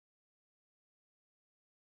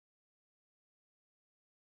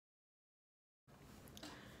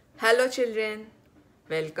Hello children,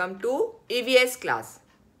 welcome to EVS class.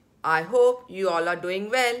 I hope you all are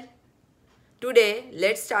doing well. Today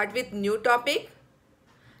let's start with new topic.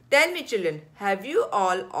 Tell me children, have you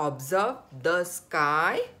all observed the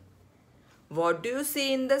sky? What do you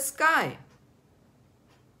see in the sky?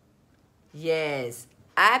 Yes,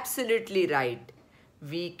 absolutely right.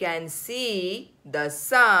 We can see the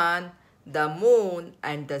sun, the moon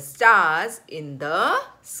and the stars in the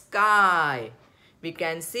sky. We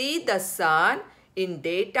can see the sun in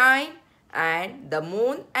daytime and the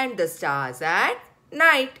moon and the stars at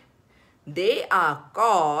night. They are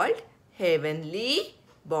called heavenly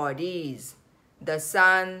bodies. The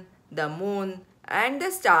sun, the moon and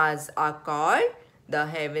the stars are called the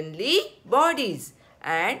heavenly bodies.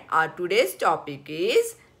 And our today's topic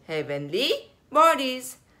is heavenly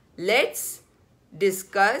bodies. Let's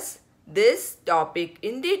discuss this topic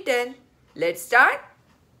in detail. Let's start.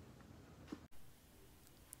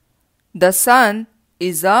 The sun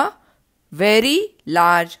is a very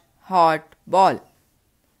large hot ball.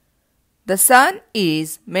 The sun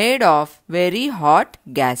is made of very hot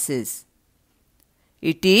gases.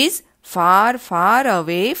 It is far, far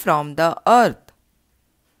away from the earth.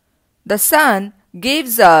 The sun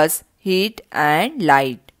gives us heat and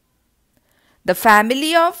light. The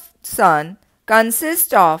family of sun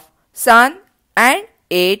consists of sun and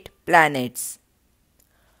 8 planets.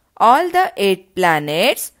 All the 8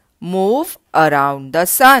 planets move around the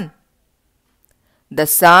sun. The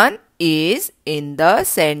sun is in the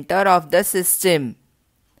center of the system.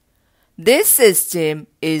 This system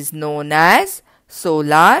is known as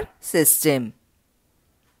solar system.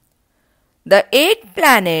 The 8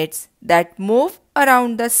 planets that move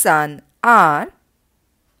around the sun are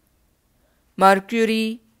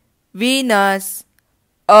Mercury, Venus,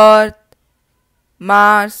 Earth,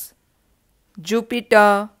 Mars,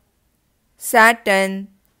 Jupiter, Saturn,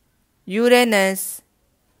 Uranus,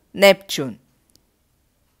 Neptune.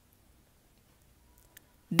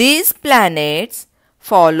 These planets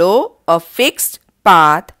follow a fixed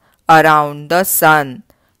path around the sun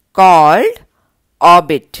called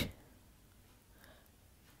orbit.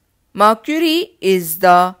 Mercury is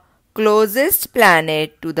the closest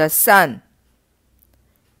planet to the sun.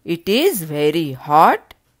 It is very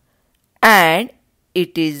hot and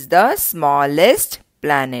it is the smallest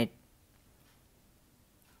planet.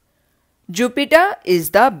 Jupiter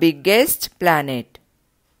is the biggest planet.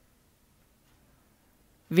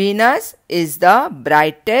 Venus is the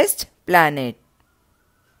brightest planet.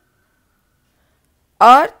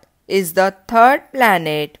 Earth is the third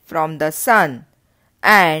planet from the sun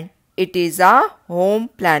and it is our home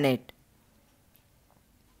planet.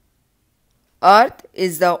 Earth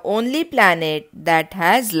is the only planet that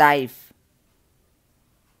has life.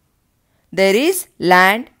 There is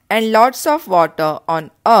land and lots of water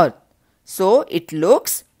on Earth, so it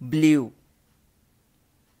looks blue.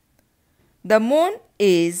 The moon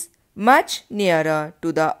is much nearer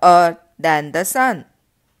to the earth than the sun.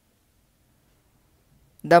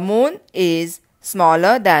 The moon is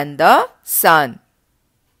smaller than the sun.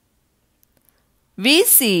 We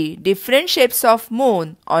see different shapes of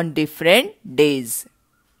moon on different days.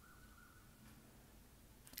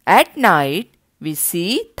 At night, we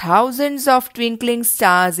see thousands of twinkling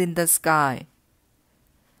stars in the sky.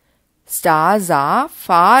 Stars are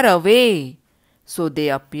far away, so they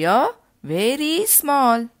appear very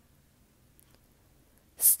small.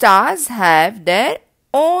 Stars have their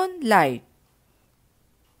own light.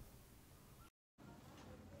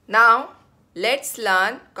 Now, let's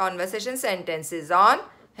learn conversation sentences on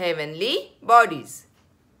heavenly bodies.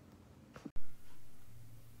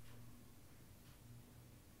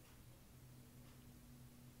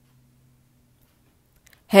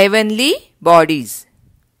 Heavenly bodies.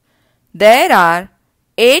 There are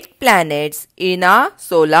 8 planets in our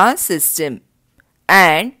solar system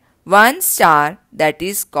and 1 star that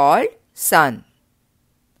is called Sun.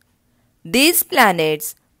 These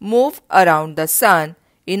planets move around the Sun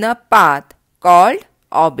in a path called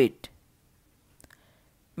orbit.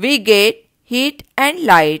 We get heat and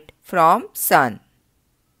light from Sun.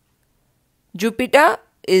 Jupiter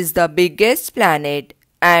is the biggest planet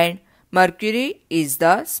and Mercury is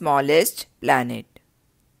the smallest planet.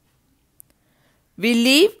 We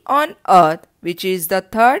live on Earth, which is the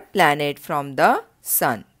third planet from the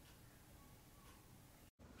Sun.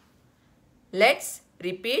 Let's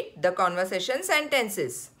repeat the conversation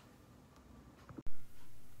sentences.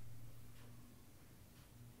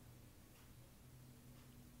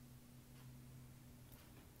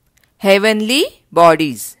 Heavenly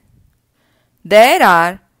bodies. There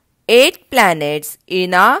are 8 planets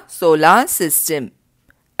in our solar system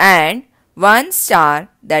and one star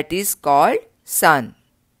that is called Sun.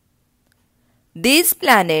 These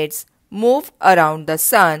planets move around the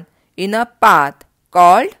Sun in a path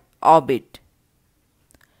called orbit.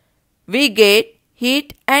 We get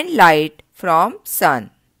heat and light from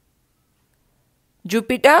Sun.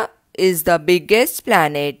 Jupiter is the biggest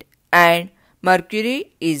planet and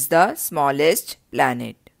Mercury is the smallest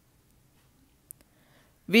planet.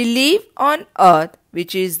 We live on Earth,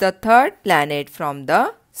 which is the third planet from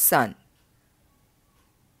the Sun.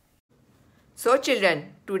 So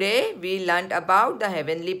children, today we learnt about the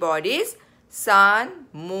heavenly bodies, Sun,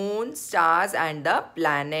 Moon, stars and the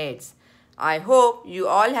planets. I hope you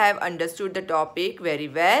all have understood the topic very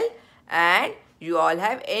well and you all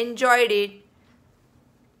have enjoyed it.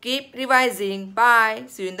 Keep revising. Bye.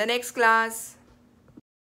 See you in the next class.